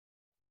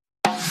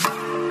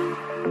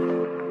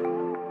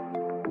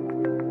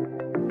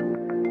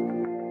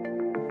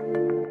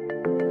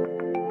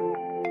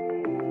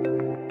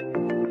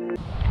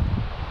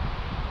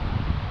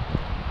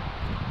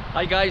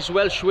Hi guys,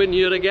 Welsh Win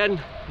here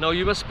again. Now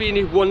you must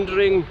be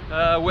wondering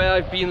where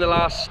I've been the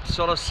last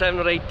sort of 7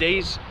 or 8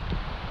 days.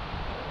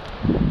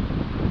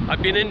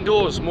 I've been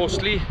indoors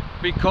mostly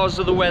because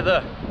of the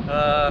weather.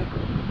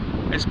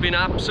 It's been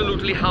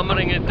absolutely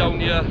hammering it down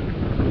here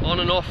on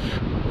and off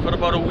for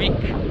about a week.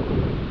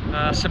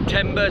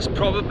 September is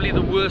probably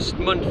the worst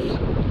month,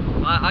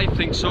 I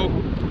think so,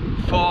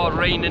 for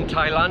rain in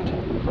Thailand.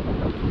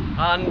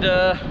 And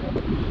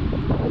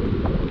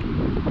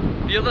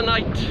the other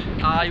night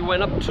I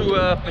went up to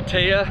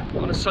Pattaya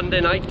on a Sunday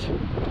night,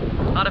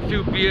 had a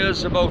few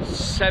beers about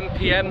 7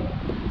 PM,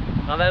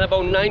 and then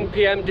about 9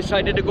 PM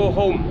decided to go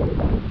home.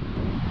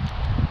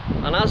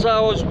 And as I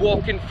was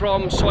walking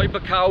from Soi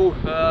Buakhao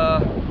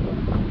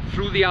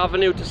through the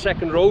avenue to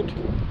Second Road,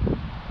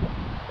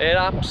 it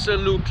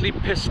absolutely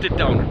pissed it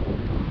down.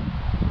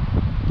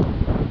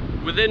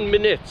 Within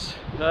minutes,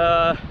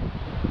 and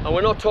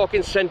we're not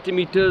talking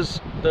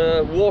centimetres,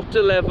 the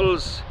water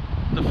levels,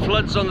 the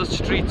floods on the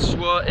streets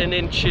were in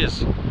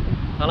inches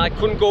and I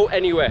couldn't go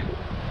anywhere.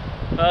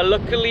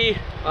 Luckily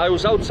I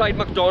was outside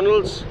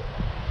McDonald's,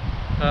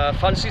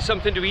 fancy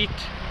something to eat,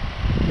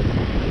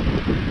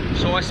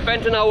 so I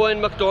spent an hour in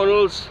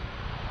McDonald's.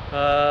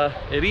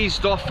 It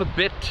eased off a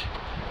bit,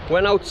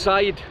 went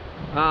outside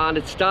and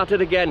it started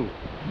again,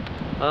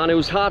 and it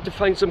was hard to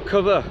find some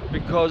cover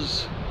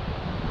because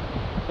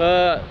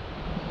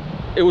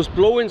it was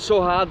blowing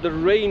so hard, the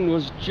rain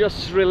was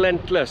just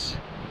relentless.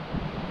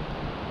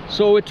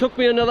 So it took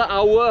me another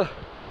hour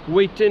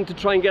waiting to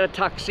try and get a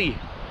taxi.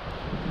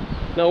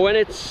 Now when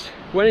it's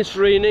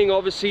raining,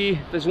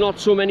 obviously there's not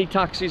so many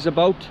taxis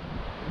about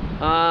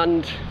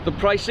and the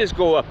prices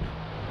go up.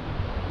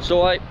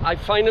 So I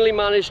finally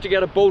managed to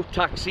get a Bolt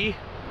taxi.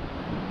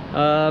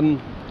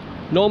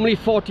 Normally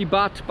 40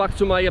 baht back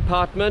to my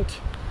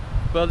apartment,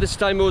 but this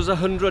time it was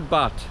 100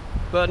 baht,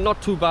 but not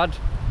too bad,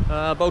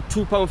 about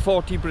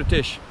 £2.40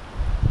 British.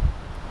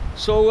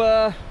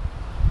 So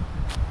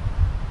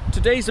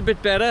today's a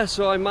bit better,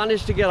 so I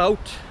managed to get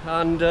out,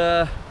 and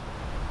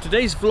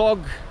today's vlog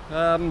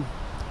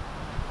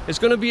is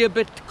going to be a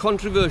bit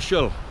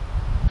controversial.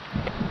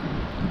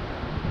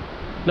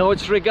 Now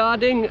it's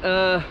regarding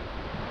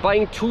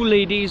buying two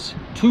ladies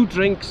 2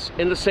 drinks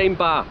in the same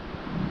bar.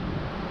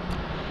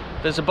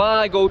 There's a bar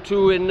I go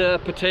to in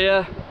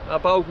Pattaya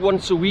about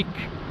once a week.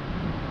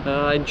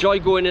 I enjoy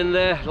going in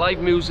there, live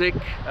music,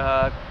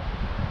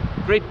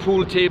 great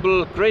pool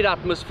table, great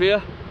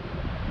atmosphere.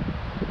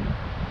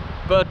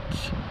 But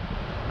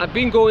I've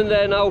been going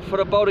there now for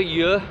about a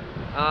year,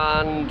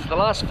 and the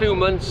last few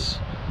months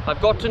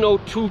I've got to know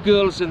 2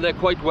 girls in there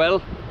quite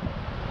well,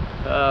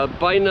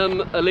 buying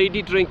them a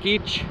lady drink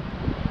each.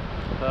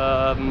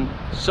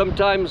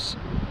 Sometimes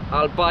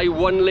I'll buy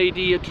one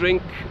lady a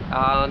drink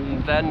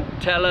and then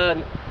tell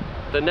her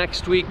the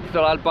next week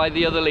that I'll buy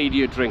the other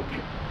lady a drink.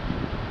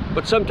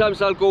 But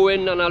sometimes I'll go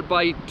in and I'll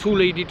buy 2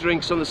 lady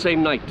drinks on the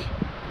same night.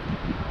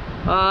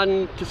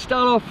 And to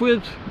start off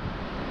with,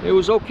 it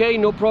was okay,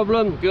 no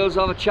problem. Girls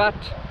have a chat,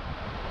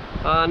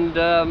 and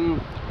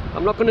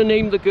I'm not going to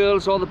name the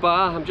girls or the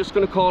bar. I'm just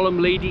going to call them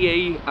Lady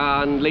A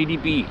and Lady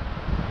B.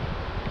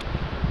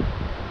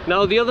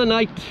 Now the other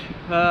night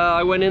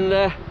I went in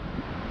there,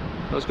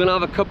 I was going to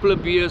have a couple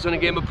of beers and a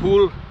game of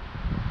pool.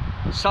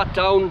 Sat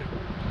down,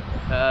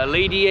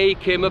 Lady A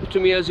came up to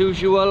me as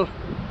usual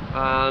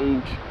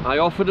and I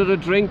offered her a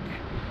drink,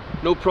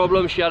 no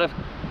problem. She had a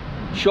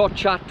short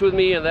chat with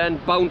me and then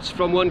bounced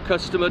from one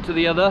customer to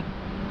the other.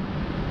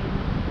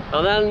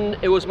 And then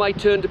it was my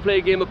turn to play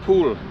a game of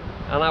pool,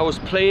 and I was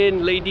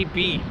playing Lady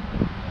B.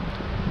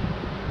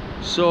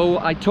 So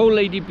I told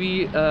Lady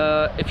B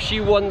if she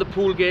won the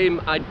pool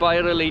game, I'd buy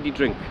her a lady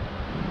drink.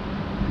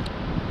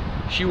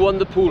 She won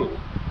the pool,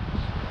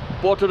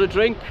 bought her a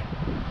drink.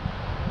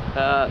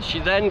 She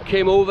then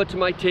came over to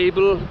my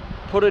table,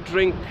 put a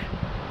drink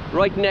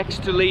right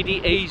next to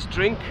Lady A's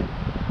drink.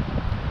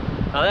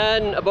 And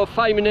then about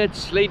 5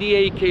 minutes, Lady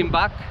A came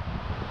back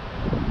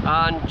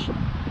and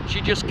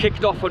she just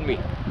kicked off on me.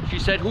 She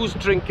said, "Whose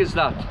drink is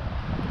that?"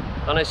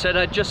 And I said,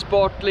 "I just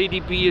bought Lady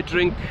B a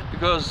drink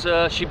because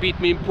she beat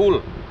me in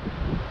pool."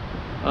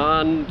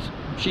 And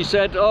she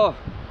said, "Oh,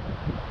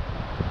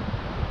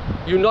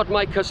 you're not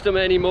my customer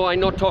anymore, I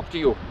not talk to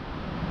you."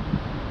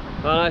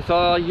 And I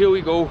thought, here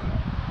we go,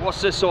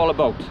 what's this all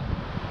about?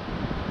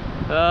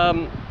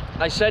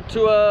 I said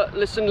to her,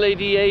 "Listen,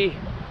 Lady A,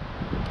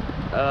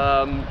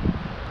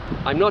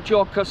 I'm not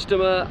your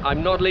customer,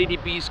 I'm not Lady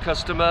B's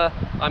customer,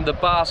 I'm the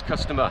bar's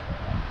customer.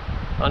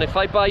 And if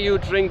I buy you a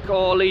drink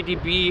or Lady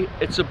B,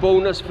 it's a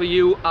bonus for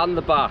you and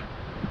the bar,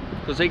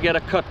 because they get a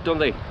cut, don't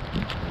they?"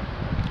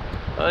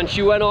 And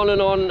she went on,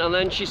 and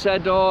then she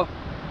said, "Oh,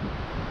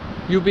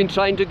 you've been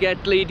trying to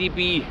get Lady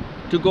B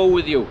to go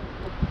with you."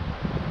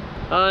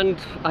 And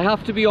I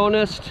have to be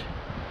honest,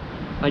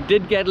 I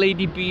did get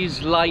Lady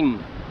B's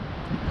line,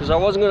 because I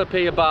wasn't going to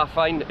pay a bar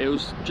fine, it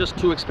was just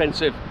too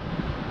expensive.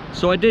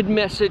 So I did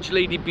message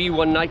Lady B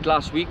one night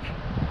last week,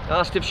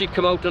 asked if she'd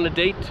come out on a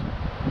date.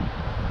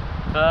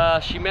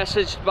 She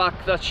messaged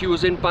back that she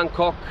was in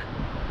Bangkok.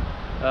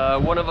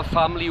 One of her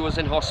family was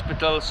in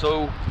hospital,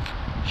 so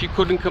she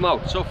couldn't come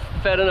out. So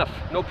fair enough,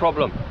 no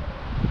problem.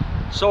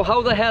 So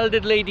how the hell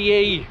did Lady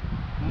A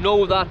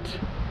know that?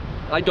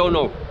 I don't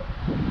know.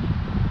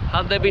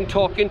 Had they been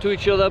talking to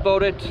each other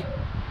about it?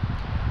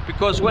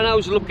 Because when I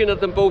was looking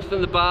at them both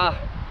in the bar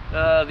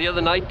the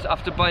other night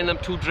after buying them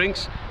 2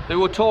 drinks, they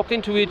were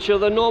talking to each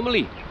other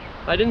normally.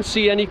 I didn't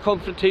see any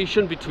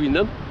confrontation between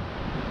them.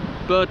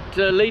 But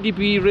Lady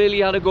B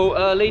really had a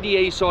go, Lady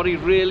A, sorry,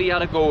 really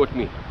had a go at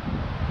me.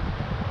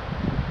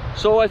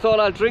 So I thought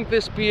I'll drink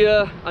this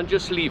beer and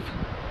just leave,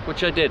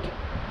 which I did.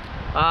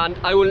 And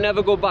I will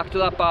never go back to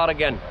that bar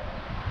again.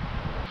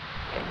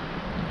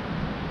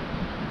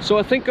 So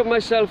I think of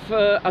myself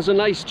as a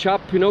nice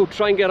chap, you know,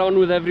 try and get on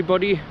with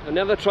everybody. I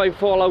never try and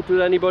fall out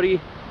with anybody,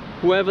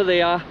 whoever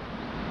they are.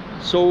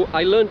 So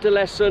I learned a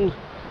lesson.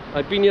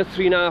 I've been here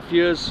 3.5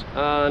 years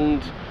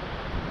and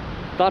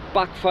that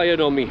backfired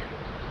on me.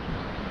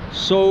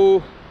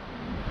 So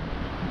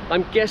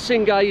I'm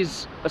guessing,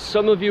 guys,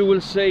 some of you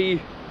will say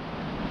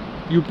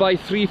you buy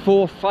 3,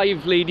 4,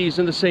 5 ladies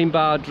in the same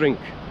bar drink.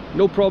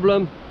 No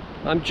problem.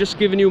 I'm just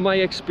giving you my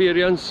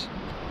experience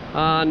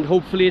and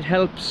hopefully it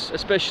helps,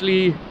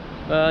 especially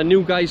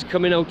new guys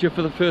coming out here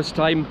for the first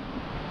time.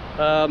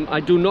 I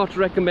do not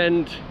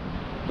recommend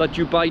that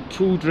you buy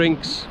 2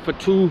 drinks for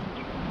 2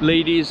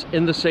 ladies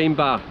in the same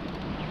bar.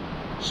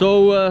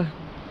 So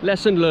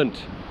lesson learned.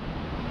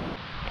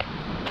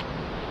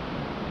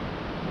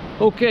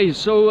 Okay,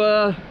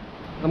 so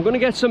I'm gonna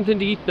get something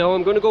to eat now.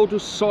 I'm gonna go to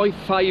Soy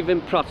 5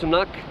 in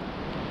Pratanac,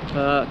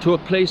 to a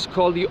place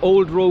called the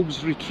Old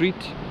Rogues Retreat.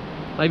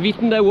 I've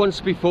eaten there once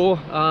before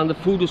and the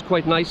food was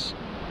quite nice.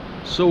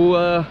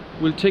 So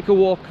we'll take a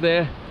walk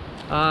there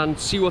and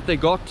see what they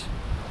got.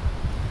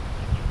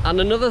 And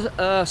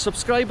another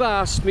subscriber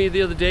asked me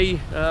the other day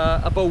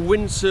about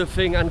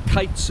windsurfing and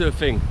kite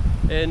surfing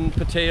in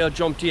Pattaya,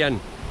 Jomtien.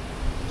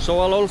 So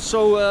I'll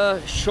also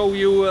show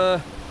you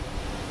a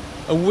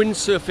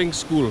windsurfing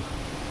school.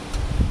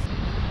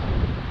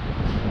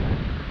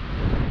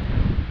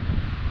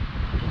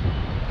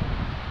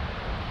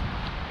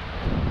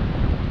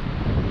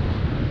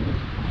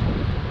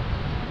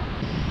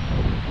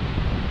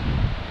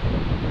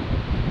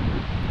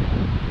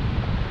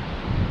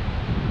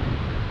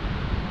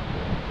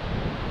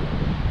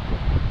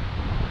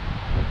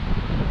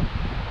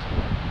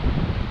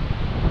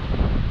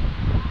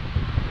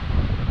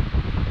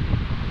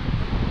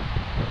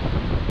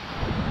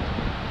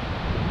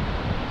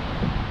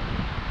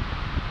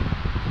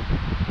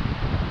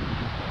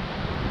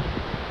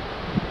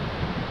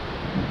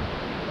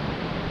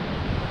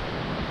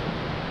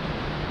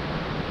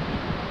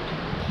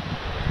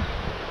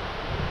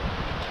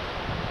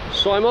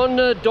 So I'm on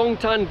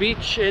Dongtan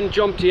Beach in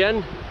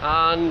Jomtien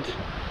and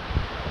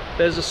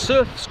there's a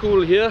surf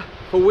school here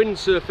for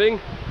windsurfing.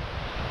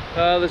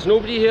 There's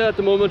nobody here at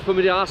the moment for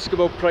me to ask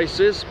about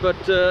prices, but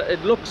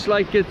it looks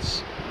like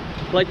it's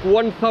like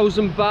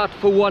 1,000 baht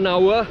for 1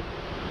 hour,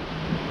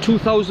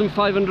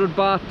 2,500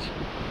 baht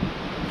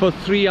for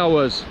 3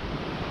 hours.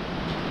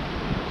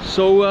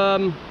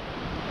 So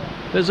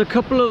there's a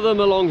couple of them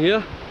along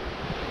here,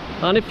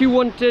 and if you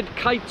wanted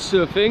kite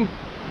surfing,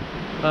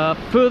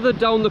 further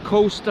down the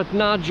coast at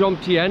Na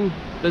Jomtien,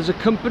 there's a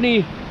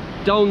company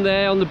down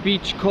there on the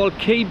beach called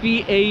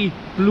KBA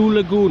Blue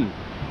Lagoon.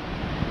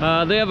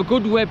 They have a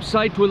good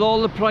website with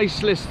all the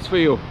price lists for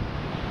you.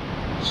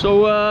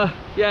 So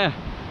yeah,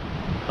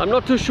 I'm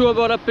not too sure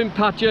about up in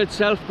Pattaya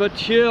itself, but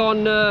here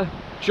on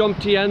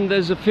Jomtien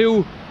there's a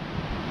few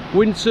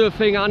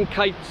windsurfing and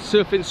kite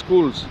surfing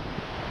schools.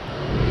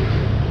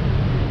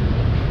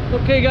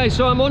 Okay guys,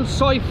 so I'm on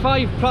Soy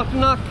 5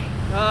 Pratanac.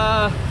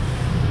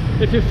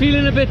 If you're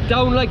feeling a bit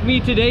down like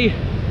me today,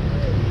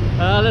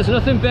 there's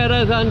nothing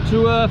better than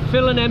to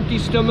fill an empty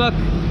stomach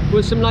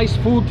with some nice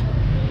food.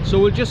 So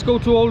we'll just go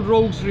to Old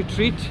Rogues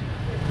Retreat.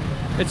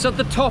 It's at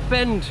the top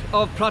end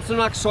of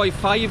Pratanac Soy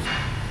 5,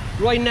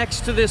 right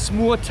next to this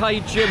Muay Thai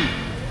gym.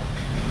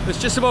 It's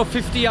just about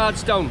 50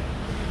 yards down.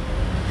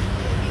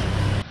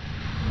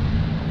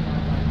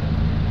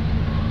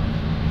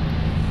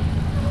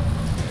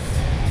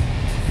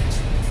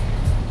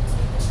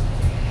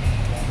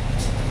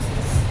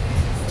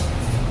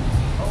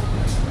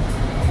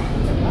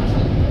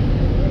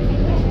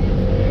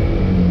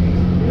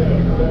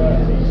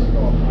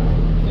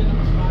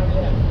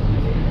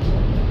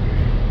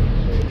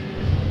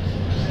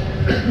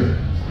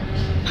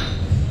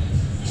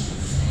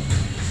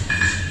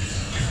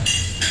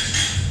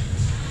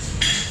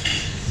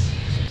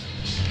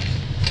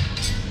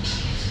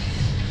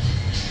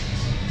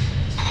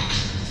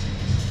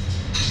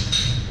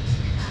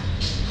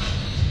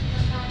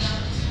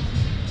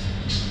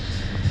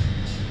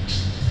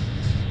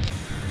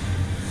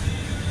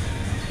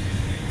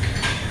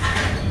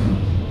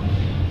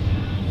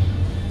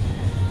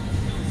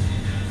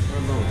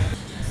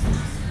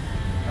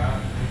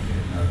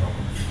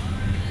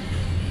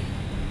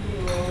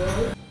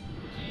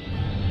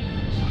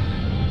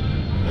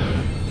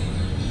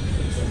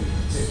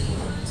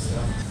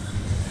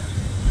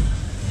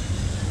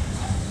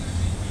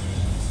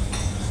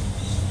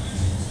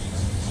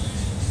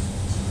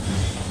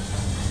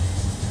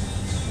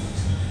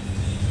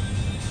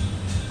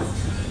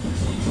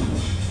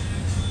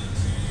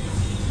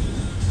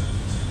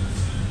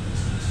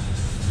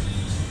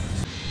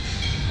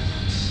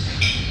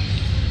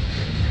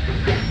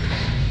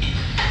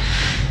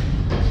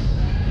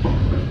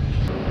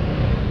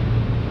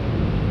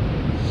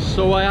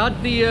 So I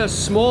had the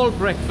small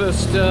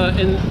breakfast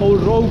in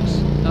Old Rogues,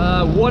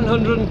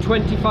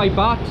 125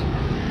 baht.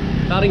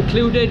 That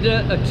included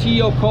a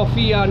tea or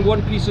coffee and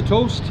one piece of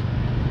toast.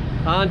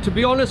 And to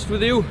be honest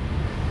with you,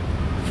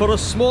 for a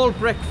small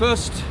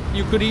breakfast,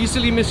 you could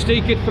easily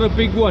mistake it for a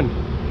big one.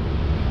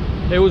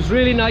 It was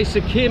really nice.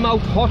 It came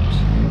out hot.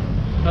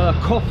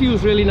 Coffee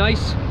was really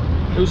nice.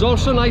 It was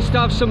also nice to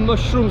have some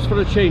mushrooms for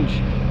a change.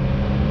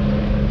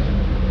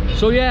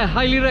 So yeah,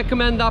 highly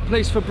recommend that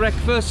place for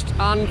breakfast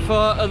and for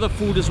other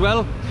food as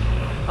well.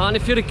 And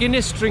if you're a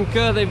Guinness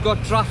drinker, they've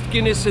got draft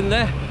Guinness in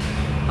there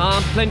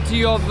and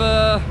plenty of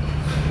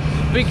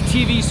big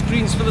TV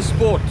screens for the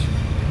sport.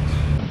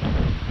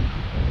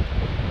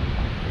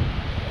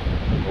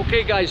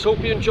 Okay guys,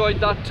 hope you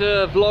enjoyed that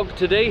vlog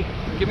today.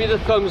 Give me the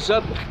thumbs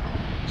up,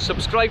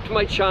 subscribe to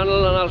my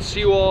channel, and I'll see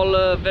you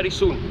all very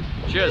soon.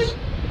 Cheers.